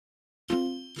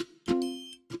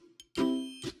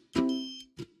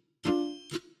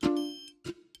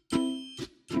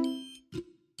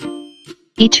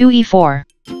e2 e4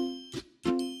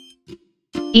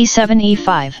 e7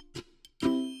 e5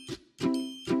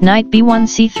 knight b1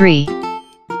 c3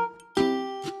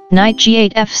 knight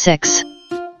g8 f6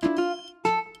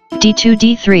 d2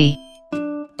 d3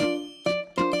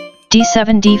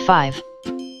 d7 d5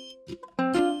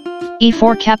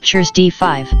 e4 captures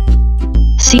d5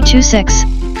 c2 6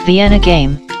 Vienna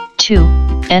game 2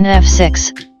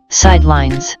 nf6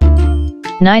 sidelines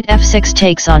knight f6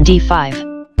 takes on d5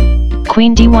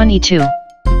 queen d1 e2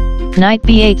 knight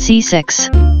b8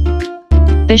 c6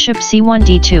 bishop c1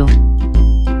 d2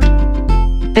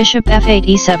 bishop f8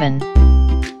 e7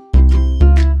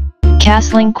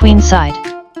 castling queen side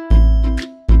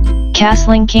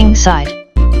castling king side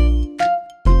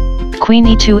queen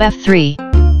e2 f3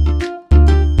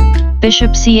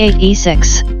 bishop c8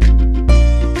 e6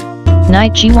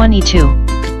 knight g1 e2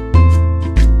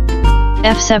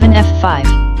 f7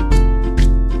 f5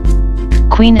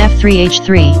 queen f3 h3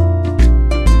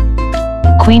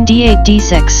 queen d8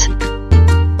 d6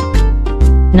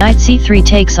 knight c3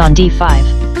 takes on d5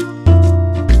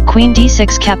 queen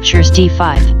d6 captures d5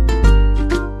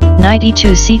 knight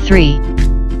e2 c3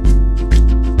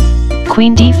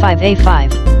 queen d5 a5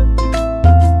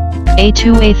 a2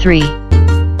 a3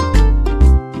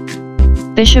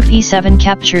 bishop e7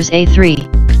 captures a3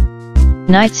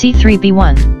 knight c3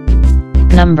 b1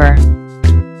 number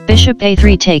bishop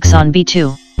a3 takes on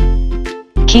b2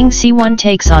 king c1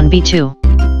 takes on b2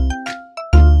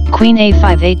 queen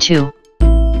a5 a2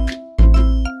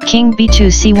 king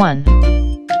b2 c1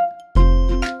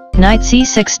 knight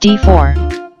c6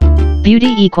 d4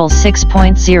 beauty equals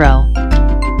 6.0